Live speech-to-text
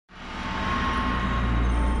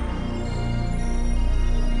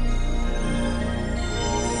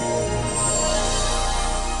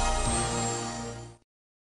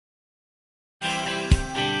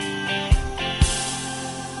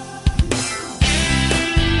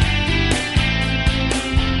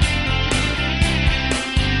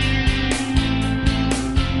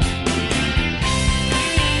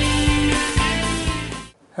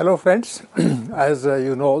Hello friends, as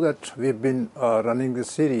you know that we've been running this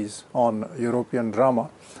series on European drama,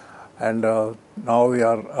 and now we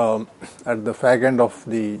are at the fag end of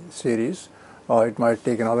the series. It might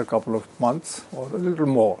take another couple of months or a little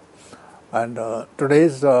more. And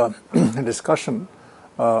today's discussion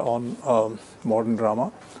on modern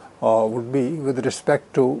drama would be with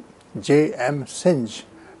respect to J.M. Synge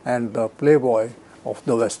and the Playboy of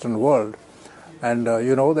the Western world. And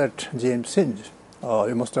you know that J.M. Synge,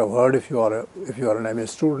 you must have heard if you are an MA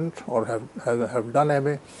student or have done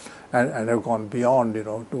MA and have gone beyond, to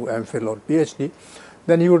MPhil or PhD,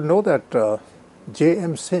 then you would know that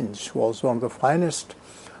J.M. Synge was one of the finest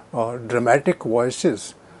dramatic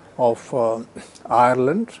voices of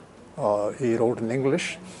Ireland. He wrote in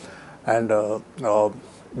English, and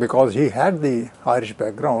because he had the Irish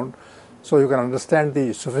background, so you can understand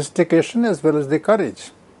the sophistication as well as the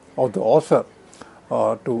courage of the author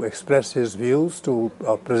to express his views, to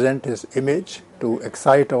present his image, to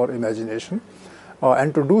excite our imagination,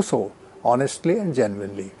 and to do so honestly and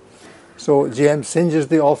genuinely. So J.M. Synge is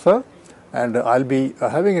the author, and I'll be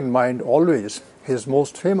having in mind always his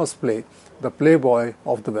most famous play, The Playboy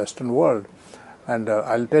of the Western World. And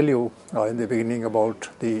I'll tell you in the beginning about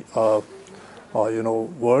the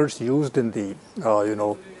words used in the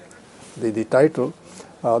the title,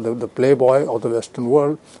 the Playboy of the Western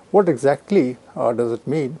World. What exactly does it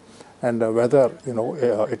mean, and whether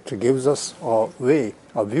it gives us a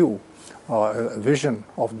view, a vision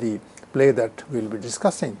of the play that we'll be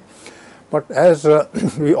discussing. But as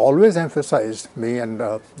we always emphasize, me and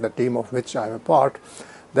the team of which I'm a part,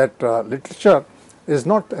 that literature is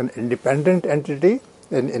not an independent entity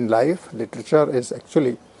in life. Literature is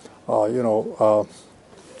actually, all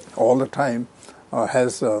the time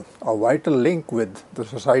has a vital link with the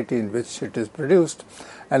society in which it is produced,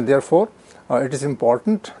 and therefore it is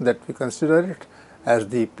important that we consider it as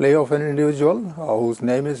the play of an individual whose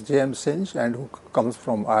name is J.M. Synge and who comes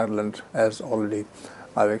from Ireland, as already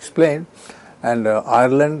I've explained. And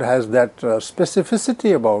Ireland has that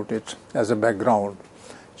specificity about it as a background.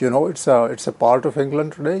 It's a part of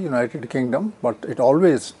England today, United Kingdom, but it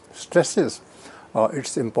always stresses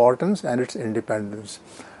its importance and its independence.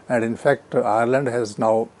 And in fact, Ireland has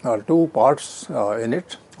now two parts in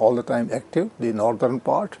it, all the time active. The northern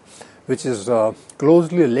part, which is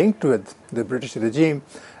closely linked with the British regime,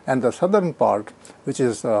 and the southern part, which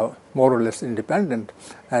is more or less independent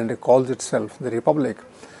and calls itself the Republic.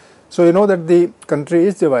 So you know that the country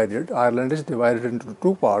is divided. Ireland is divided into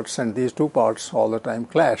two parts, and these two parts all the time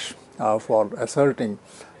clash for asserting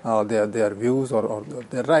their views or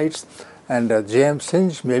their rights. And J.M.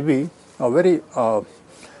 Synge may be a very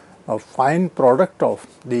a fine product of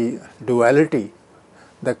the duality,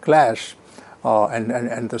 the clash,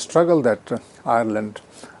 and the struggle that Ireland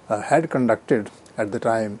had conducted at the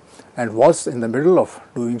time and was in the middle of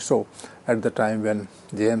doing so at the time when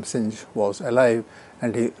J.M. Synge was alive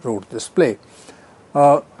and he wrote this play.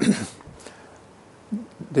 The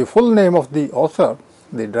full name of the author,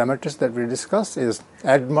 the dramatist that we discuss, is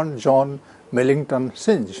Edmund John Millington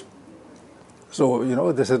Synge. So,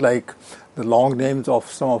 this is like the long names of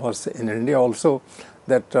some of us in India also,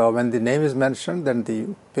 that when the name is mentioned, then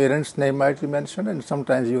the parent's name might be mentioned, and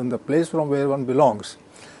sometimes even the place from where one belongs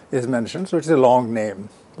is mentioned. So it's a long name.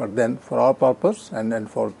 But then for our purpose and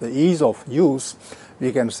for the ease of use,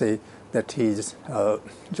 we can say that he is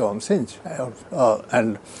John Synge.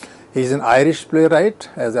 And he's an Irish playwright,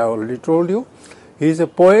 as I already told you. He's a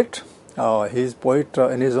poet. He's a poet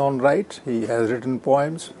in his own right. He has written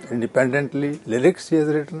poems independently, lyrics he has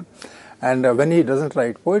written. And when he doesn't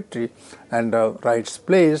write poetry and writes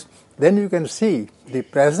plays, then you can see the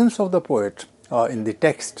presence of the poet in the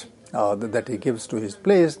text that he gives to his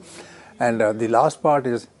plays. And the last part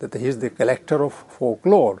is that he is the collector of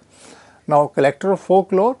folklore. Now, collector of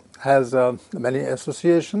folklore has many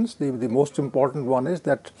associations. The most important one is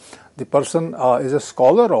that the person is a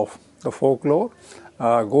scholar of the folklore,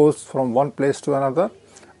 goes from one place to another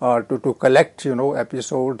to collect,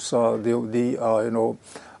 episodes,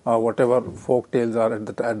 whatever folk tales are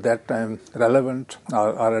at that time relevant,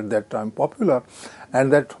 are at that time popular,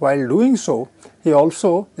 and that while doing so, he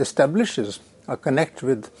also establishes a connect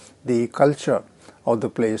with the culture of the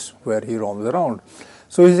place where he roams around.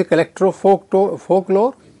 So he's a collector of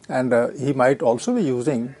folklore, and he might also be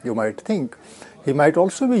using, you might think, he might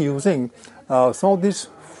also be using some of these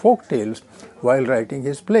folk tales while writing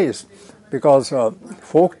his plays, because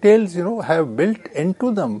folk tales, have built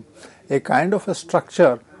into them a kind of a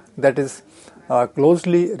structure that is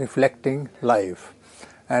closely reflecting life.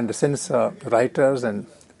 And since writers and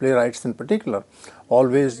playwrights in particular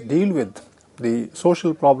always deal with the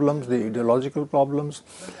social problems, the ideological problems,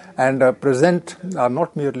 and present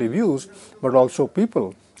not merely views but also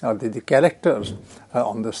people, the characters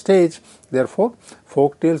on the stage. Therefore,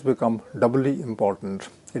 folk tales become doubly important.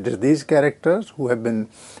 It is these characters who have been,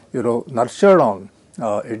 nurtured on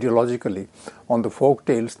ideologically on the folk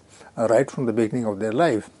tales right from the beginning of their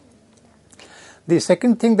life. The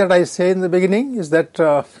second thing that I say in the beginning is that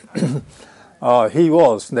he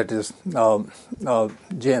was, that is,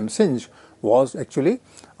 J.M. Synge was actually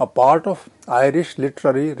a part of Irish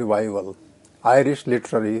literary revival, Irish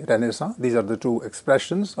literary renaissance. These are the two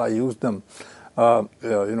expressions. I use them,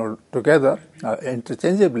 together,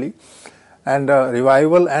 interchangeably. And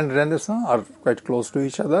revival and renaissance are quite close to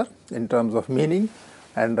each other in terms of meaning,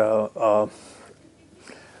 and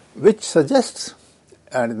which suggests,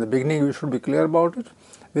 and in the beginning we should be clear about it,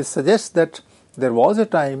 which suggests that there was a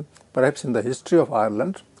time, perhaps in the history of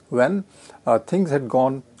Ireland, when things had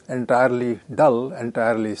gone entirely dull,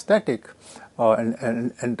 entirely static,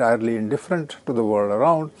 and entirely indifferent to the world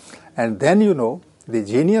around. And then, the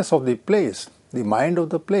genius of the place, the mind of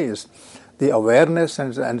the place, the awareness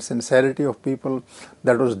and sincerity of people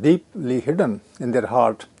that was deeply hidden in their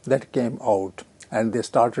heart, that came out. And they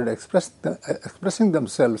started expressing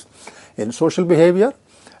themselves in social behavior,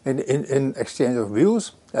 in exchange of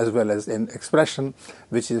views, as well as in expression,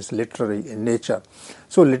 which is literary in nature.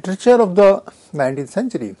 So literature of the 19th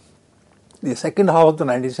century, the second half of the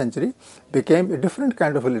 19th century, became a different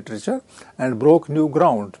kind of a literature and broke new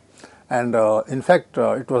ground. And in fact,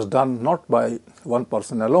 it was done not by one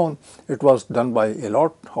person alone. It was done by a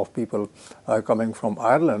lot of people coming from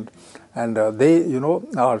Ireland. And they,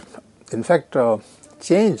 in fact,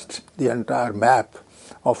 changed the entire map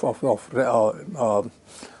of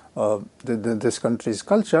this country's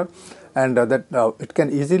culture, and that it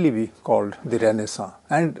can easily be called the Renaissance.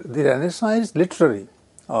 And the Renaissance is literary.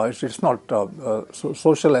 It's not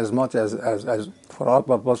social as much as for our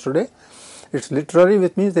purpose today. It's literary,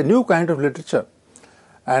 which means a new kind of literature,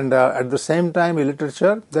 and at the same time a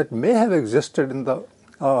literature that may have existed in the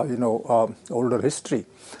older history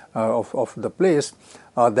of the place.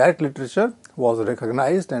 That literature was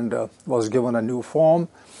recognized and was given a new form,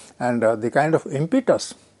 and the kind of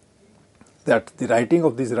impetus that the writing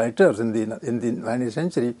of these writers in the 19th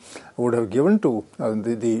century would have given to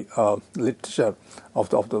the literature of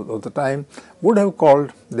the time would have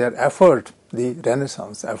called their effort the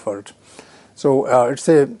Renaissance effort. So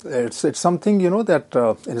it's something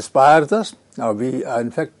that inspires us. We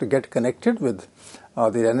in fact get connected with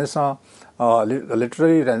the Renaissance,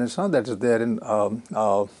 literary Renaissance that is there in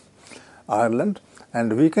Ireland,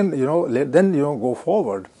 and we can then go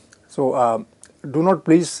forward. So do not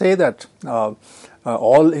please say that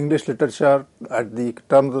all English literature at the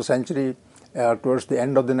turn of the century, towards the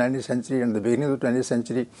end of the 19th century and the beginning of the 20th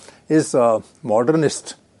century, is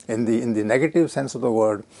modernist in the negative sense of the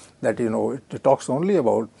word, that it talks only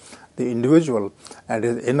about the individual and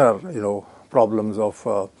his inner problems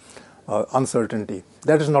of uncertainty.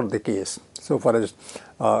 That is not the case. So far as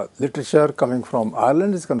literature coming from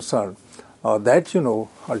Ireland is concerned, that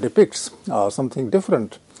depicts something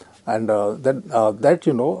different, and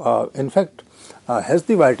that in fact has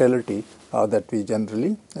the vitality that we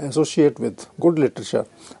generally associate with good literature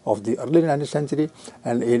of the early 19th century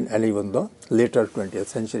and even the later 20th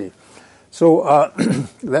century. So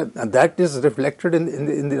that is reflected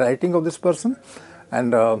in the writing of this person,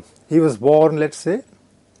 and he was born, let's say,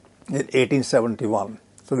 in 1871.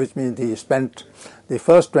 So which means he spent the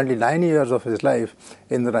first 29 years of his life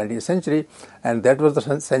in the 19th century, and that was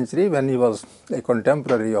the century when he was a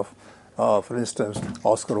contemporary of, for instance,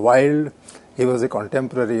 Oscar Wilde. He was a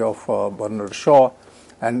contemporary of Bernard Shaw,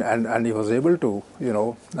 and he was able to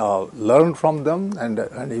learn from them, and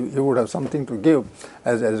he would have something to give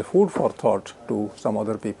as a food for thought to some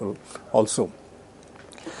other people also.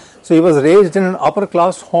 So he was raised in an upper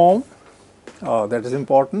class home. That is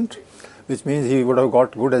important, which means he would have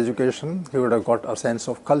got good education, he would have got a sense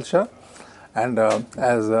of culture, and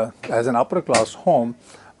as an upper class home,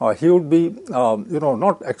 he would be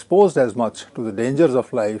not exposed as much to the dangers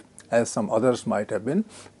of life as some others might have been,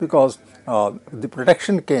 because the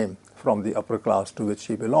protection came from the upper class to which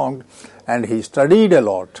he belonged, and he studied a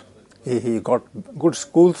lot. He got good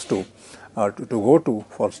schools to go to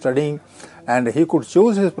for studying, and he could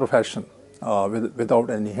choose his profession without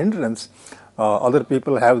any hindrance. Other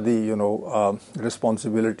people have the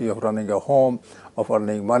responsibility of running a home, of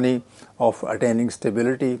earning money, of attaining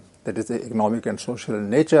stability, that is economic and social in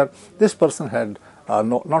nature. This person had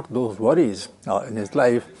not those worries in his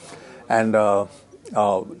life, and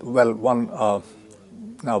one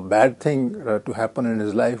bad thing to happen in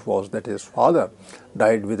his life was that his father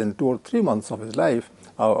died within 2 or 3 months of his life,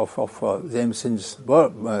 of James Synge's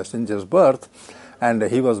birth, and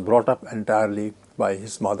he was brought up entirely by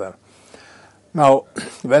his mother. Now,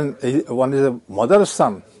 when one is a mother's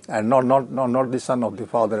son and not the son of the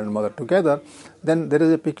father and mother together, then there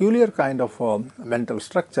is a peculiar kind of mental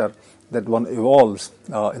structure that one evolves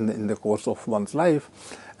in the course of one's life.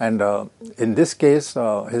 And in this case,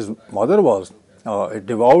 his mother was a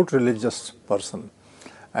devout religious person,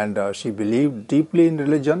 and she believed deeply in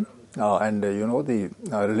religion. The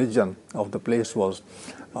religion of the place was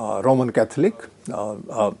Roman Catholic,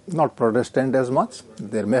 not Protestant as much.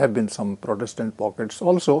 There may have been some Protestant pockets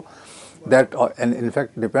also. That and in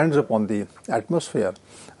fact depends upon the atmosphere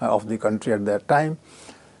of the country at that time.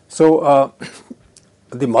 So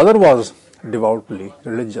the mother was devoutly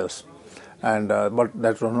religious, and but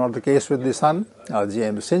that was not the case with the son,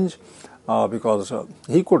 James Synge, because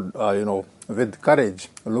he could, with courage,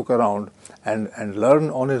 look around and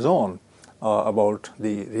learn on his own about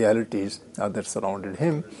the realities that surrounded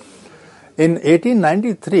him. In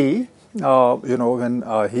 1893, when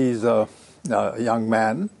he's a young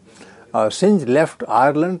man, Synge left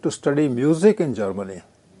Ireland to study music in Germany.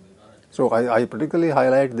 So I particularly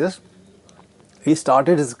highlight this. He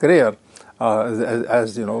started his career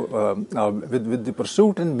with the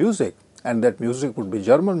pursuit in music, and that music would be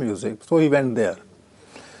German music. So he went there,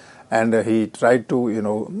 and he tried to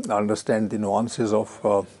understand the nuances of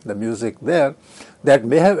the music there. That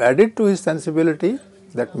may have added to his sensibility.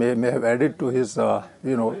 That may have added to his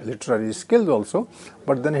literary skills also,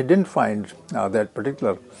 but then he didn't find that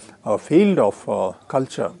particular field of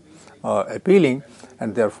culture appealing,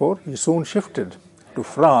 and therefore he soon shifted to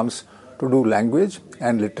France to do language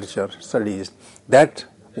and literature studies. That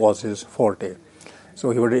was his forte.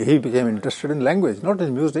 So he became interested in language, not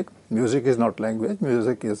in music. Music is not language.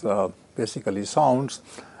 Music is basically sounds,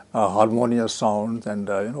 harmonious sounds, and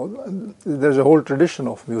there's a whole tradition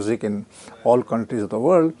of music in all countries of the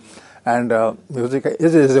world, and music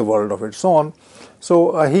is a world of its own.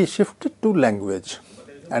 So he shifted to language,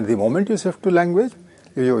 and the moment you shift to language,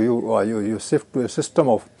 you shift to a system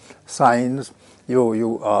of signs.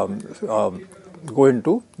 You go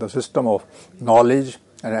into the system of knowledge,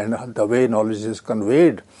 and the way knowledge is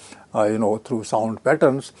conveyed, through sound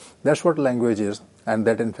patterns. That's what language is, and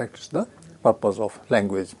that in fact is the purpose of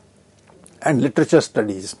language. And literature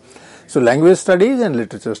studies. So language studies and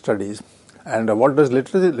literature studies. And what does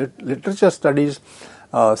literature studies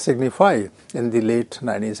signify in the late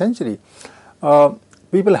 19th century?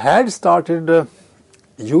 People had started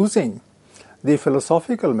using the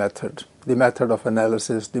philosophical method, the method of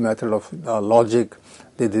analysis, the method of logic,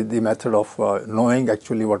 the method of knowing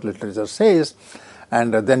actually what literature says,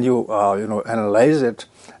 and then you analyze it,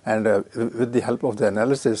 and with the help of the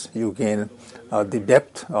analysis you gain the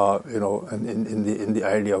depth in the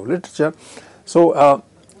idea of literature. So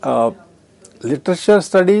literature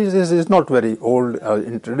studies is not very old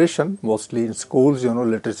in tradition. Mostly in schools,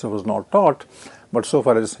 literature was not taught, but so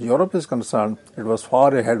far as Europe is concerned, it was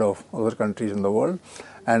far ahead of other countries in the world,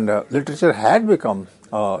 and literature had become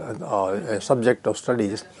a subject of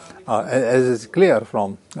studies, as is clear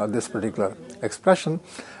from this particular expression,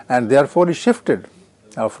 and therefore it shifted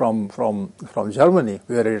from Germany,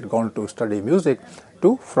 where it had gone to study music,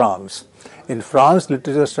 to France. In France,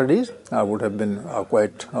 literature studies would have been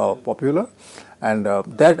quite popular, and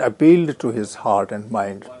that appealed to his heart and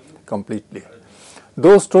mind completely.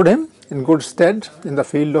 Those stood him in good stead in the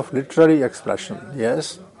field of literary expression.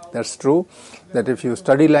 Yes, that's true, that if you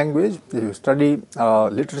study language, if you study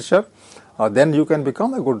literature, then you can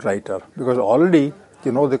become a good writer, because already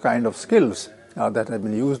you know the kind of skills that have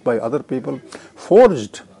been used by other people,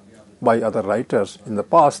 forged by other writers in the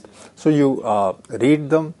past. So you read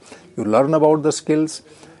them, you learn about the skills,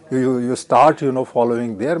 you start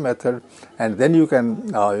following their method, and then you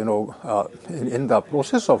can in the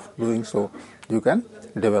process of doing so, you can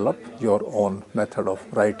develop your own method of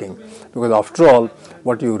writing, because after all,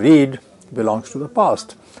 what you read belongs to the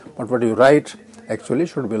past, but what you write actually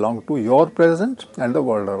should belong to your present and the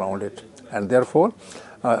world around it, and therefore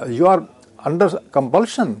you are under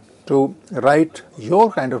compulsion to write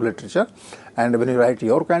your kind of literature. And when you write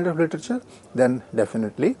your kind of literature, then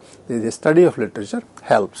definitely the study of literature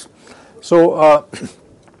helps. So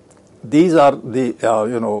these are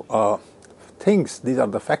the things, these are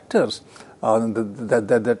the factors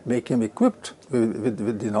that make him equipped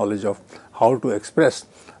with the knowledge of how to express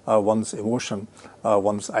one's emotion,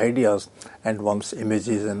 one's ideas, and one's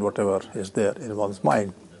images, and whatever is there in one's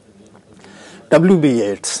mind. W.B.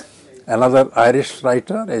 Yeats, another Irish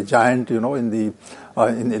writer, a giant, in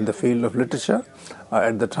the field of literature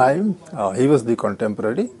at the time. He was the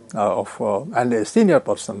contemporary and a senior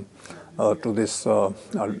person to this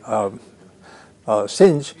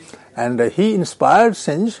Synge, and he inspired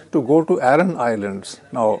Synge to go to Aran Islands.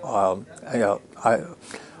 Now,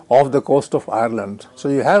 off the coast of Ireland. So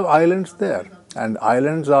you have islands there, and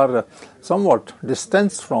islands are somewhat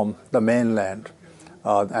distanced from the mainland,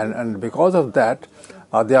 and because of that,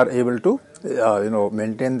 they are able to,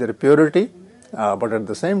 maintain their purity, but at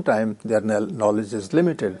the same time, their knowledge is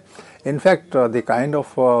limited. In fact, the kind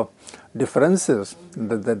of differences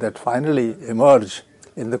that finally emerge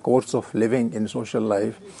in the course of living in social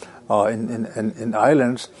life in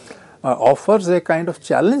islands offers a kind of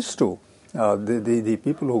challenge to the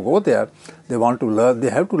people who go there. They want to learn. They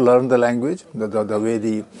have to learn the language, the way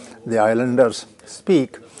the islanders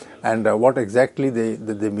speak, and what exactly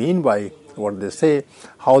they mean by what they say,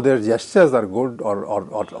 how their gestures are good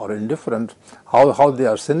or indifferent, how they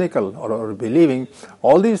are cynical or believing.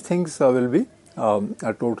 All these things will be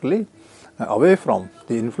totally away from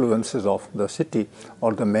the influences of the city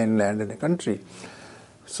or the mainland in a country.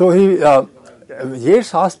 So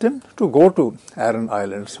Yeats asked him to go to Aran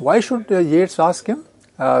Islands. Why should Yeats ask him?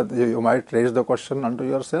 You might raise the question unto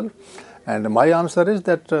yourself. And my answer is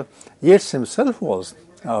that Yeats himself was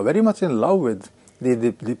very much in love with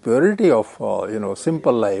the purity of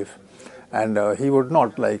simple life, and he would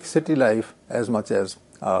not like city life as much as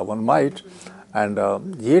one might. And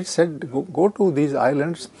Yeats said, go to these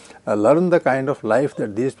islands, learn the kind of life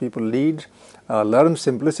that these people lead, learn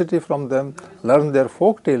simplicity from them, learn their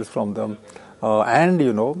folk tales from them, and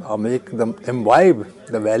make them imbibe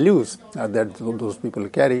the values that those people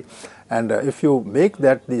carry. And if you make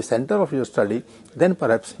that the center of your study, then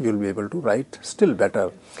perhaps you'll be able to write still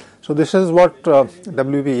better. So this is what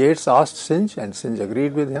W.B. Yeats asked Synge, and Synge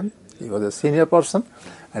agreed with him. He was a senior person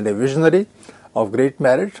and a visionary of great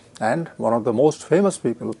merit and one of the most famous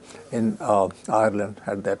people in Ireland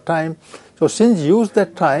at that time. So Synge used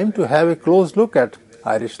that time to have a close look at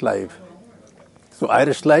Irish life. So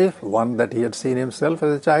Irish life, one that he had seen himself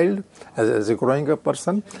as a child, as a growing up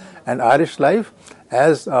person, and Irish life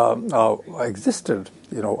as existed,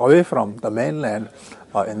 away from the mainland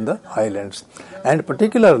in the islands, and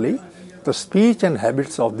particularly the speech and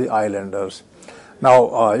habits of the islanders.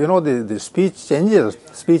 Now, the speech changes,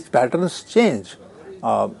 speech patterns change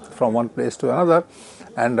from one place to another,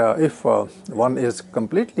 and if one is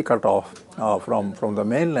completely cut off from the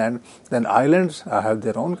mainland, then islands have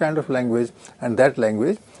their own kind of language, and that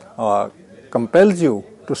language compels you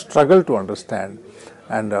to struggle to understand,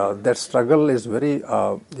 and that struggle is very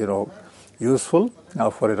useful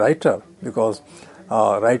for a writer, because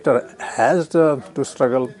writer has to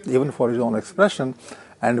struggle even for his own expression.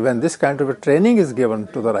 And when this kind of a training is given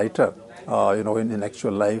to the writer, in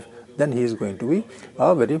actual life, then he is going to be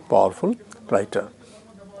a very powerful writer.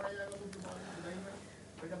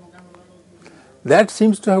 That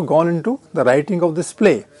seems to have gone into the writing of this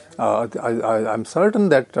play. I'm certain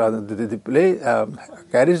that the play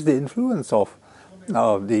carries the influence of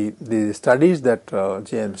the studies that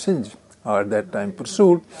J.M. Synge at that time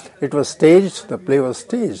pursued. It was staged. The play was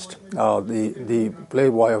staged. The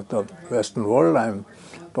Playboy of the Western world I'm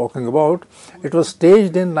talking about. It was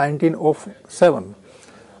staged in 1907.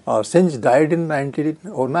 Synge died in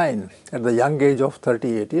 1909 at the young age of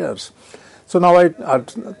 38 years. So now I'll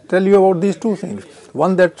tell you about these two things.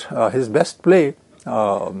 One, that his best play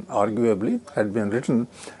arguably had been written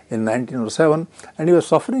in 1907, and he was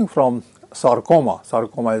suffering from sarcoma.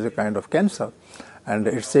 Sarcoma is a kind of cancer, and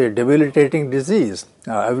it's a debilitating disease.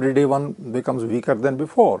 Every day one becomes weaker than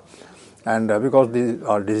before. And because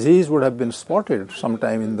the disease would have been spotted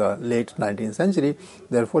sometime in the late 19th century,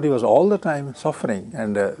 therefore he was all the time suffering.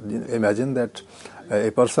 And imagine that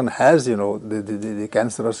a person has, the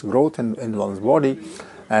cancerous growth in one's body,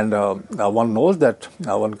 and one knows that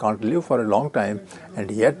one can't live for a long time,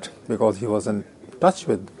 and yet, because he was in touch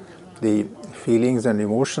with the feelings and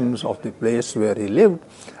emotions of the place where he lived,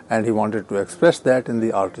 and he wanted to express that in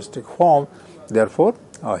the artistic form, therefore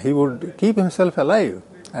he would keep himself alive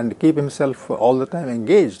and keep himself all the time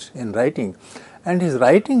engaged in writing. And his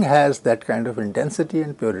writing has that kind of intensity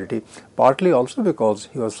and purity, partly also because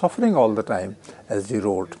he was suffering all the time as he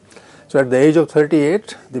wrote. So at the age of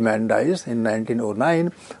 38, the man dies in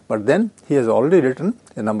 1909, but then he has already written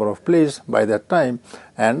a number of plays by that time,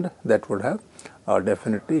 and that would have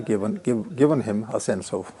definitely given him a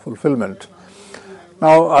sense of fulfillment.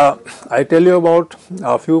 Now, I tell you about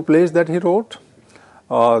a few plays that he wrote.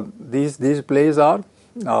 These plays are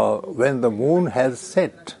When the Moon Has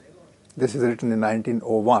Set. This is written in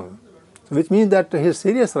 1901. which means that his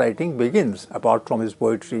serious writing begins, apart from his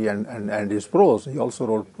poetry and his prose. He also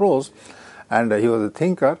wrote prose, and he was a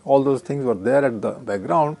thinker. All those things were there at the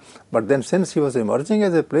background. But then since he was emerging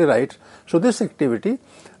as a playwright, so this activity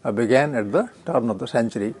began at the turn of the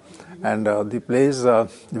century. And the plays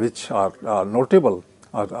which are notable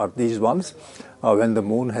are these ones. When the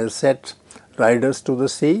Moon Has Set, Riders to the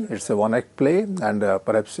Sea, it's a one-act play, and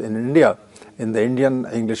perhaps in India, in the Indian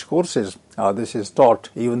English courses, this is taught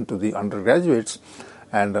even to the undergraduates,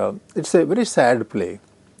 and it's a very sad play.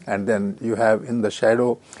 And then you have In the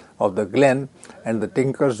Shadow of the Glen and The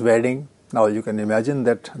Tinker's Wedding. Now you can imagine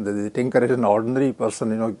that the tinker is an ordinary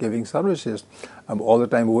person, giving services, all the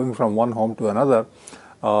time moving from one home to another,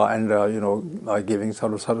 and giving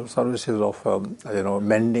services of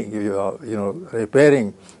mending,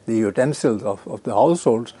 repairing the utensils of the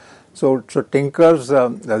households. So tinkers,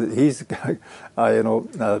 he's picking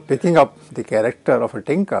up the character of a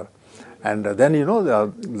tinker. And then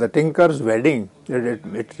the tinker's wedding,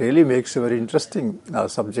 it really makes a very interesting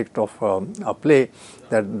subject of a play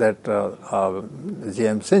that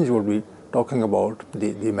J.M. Synge would be talking about,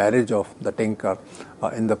 the marriage of the tinker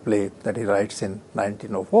in the play that he writes in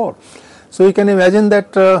 1904. So you can imagine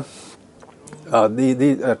that the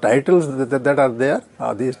titles that are there,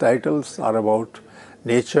 these titles are about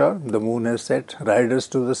nature. The Moon Has Set, Riders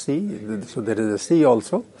to the Sea, so there is a sea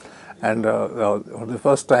also. And for the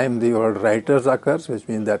first time the word riders occurs, which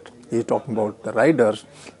means that he's talking about the riders,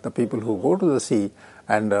 the people who go to the sea,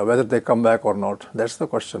 and whether they come back or not. That's the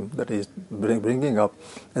question that he's bringing up.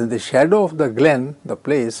 And the shadow of the glen, the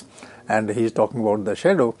place, and he's talking about the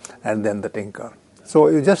shadow, and then the tinker. So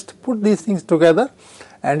you just put these things together,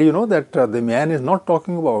 and you know that the man is not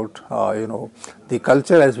talking about the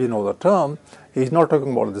culture as we know the term. He's not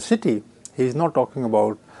talking about the city. He's not talking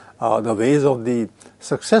about the ways of the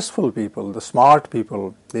successful people, the smart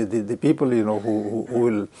people, the people who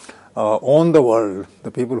will own the world,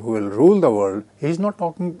 the people who will rule the world. He's not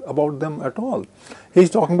talking about them at all. He's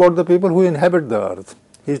talking about the people who inhabit the earth.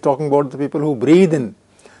 He's talking about the people who breathe in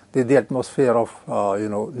the atmosphere of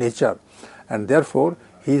nature, and therefore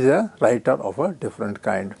he's a writer of a different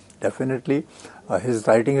kind. Definitely his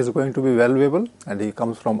writing is going to be valuable, and he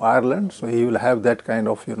comes from Ireland, so he will have that kind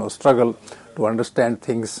of struggle to understand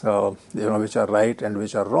things which are right and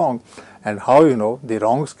which are wrong, and how the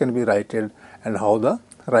wrongs can be righted and how the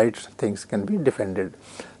right things can be defended.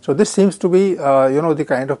 So this seems to be the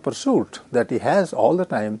kind of pursuit that he has all the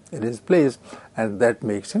time in his plays, and that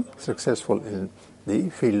makes him successful in the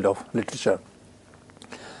field of literature.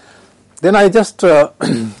 Then I just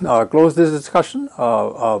close this discussion.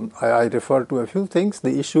 I refer to a few things.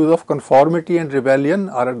 The issues of conformity and rebellion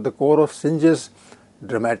are at the core of Synge's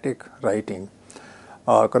dramatic writing.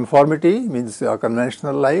 Conformity means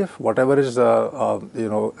conventional life. Whatever is taught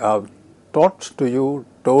to you,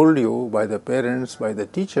 told you by the parents, by the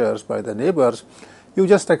teachers, by the neighbors, you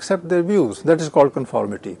just accept their views. That is called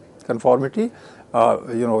conformity. Conformity,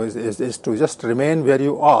 is to just remain where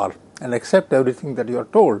you are and accept everything that you are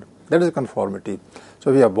told. That is conformity.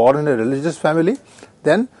 So if you are born in a religious family,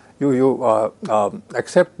 then you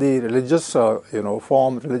accept the religious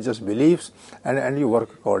form, religious beliefs, and you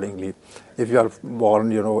work accordingly. If you are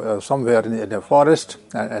born somewhere in a forest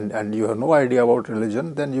and you have no idea about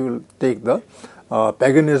religion, then you will take the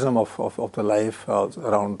paganism of the life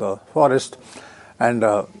around the forest, and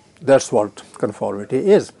that's what conformity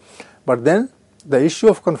is. But then the issue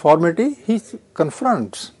of conformity he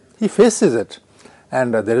confronts, he faces it,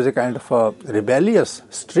 and there is a kind of a rebellious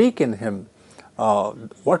streak in him.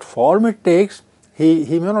 What form it takes,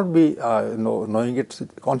 he may not be knowing it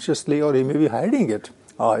consciously, or he may be hiding it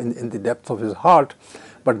in the depth of his heart.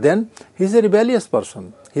 But then he's a rebellious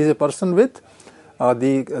person. He's a person with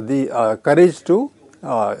the courage to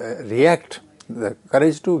react, the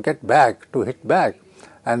courage to get back, to hit back.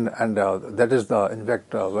 And that is in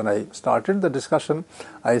fact, when I started the discussion,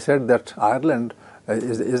 I said that Ireland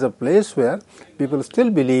is a place where people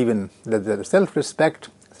still believe in their self-respect,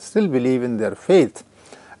 still believe in their faith,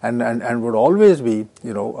 and would always be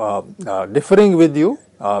differing with you,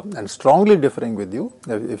 and strongly differing with you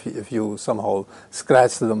if you somehow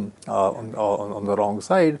scratch them on the wrong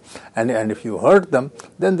side, and if you hurt them,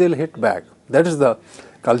 then they'll hit back. That is the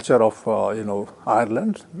culture of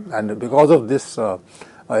Ireland, and because of this, a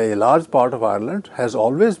large part of Ireland has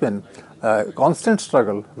always been a constant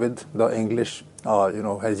struggle with the English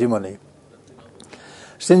hegemony.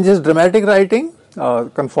 Synge's dramatic writing,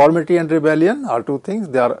 conformity and rebellion are two things.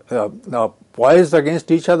 They are poised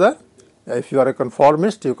against each other. If you are a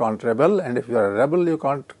conformist, you can't rebel, and if you are a rebel, you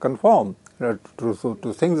can't conform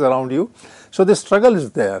to things around you. So the struggle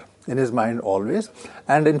is there. in his mind always,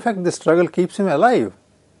 and in fact this struggle keeps him alive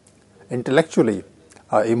intellectually,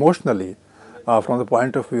 emotionally, from the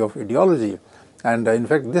point of view of ideology. And in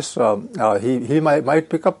fact this he might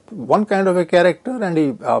pick up one kind of a character, and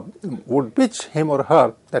he would pitch him or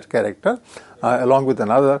her that character along with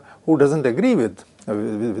another who doesn't agree with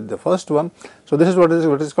the first one. So this is what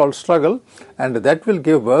is called struggle, and that will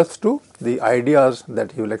give birth to the ideas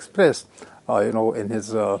that he will express in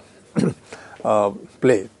his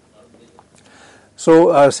play.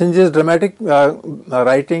 So Synge's dramatic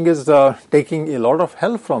writing is taking a lot of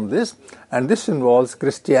help from this, and this involves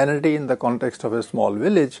Christianity in the context of a small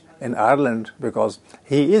village in Ireland, because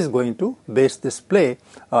he is going to base this play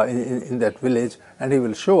in that village, and he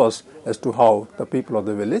will show us as to how the people of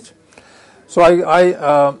the village. So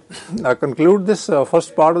I conclude this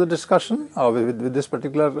first part of the discussion with this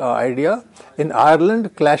particular idea. In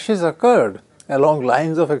Ireland, clashes occurred along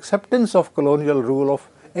lines of acceptance of colonial rule of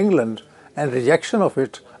England and rejection of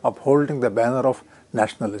it, upholding the banner of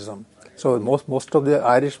nationalism. So most of the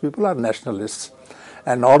Irish people are nationalists.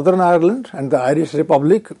 And Northern Ireland and the Irish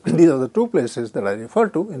Republic, these are the two places that I refer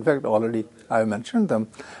to. In fact, already I mentioned them.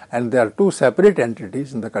 And they are two separate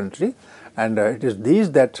entities in the country. And it is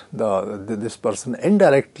these that this person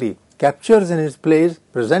indirectly captures in his plays,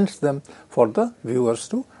 presents them for the viewers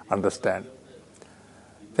to understand.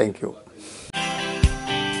 Thank you.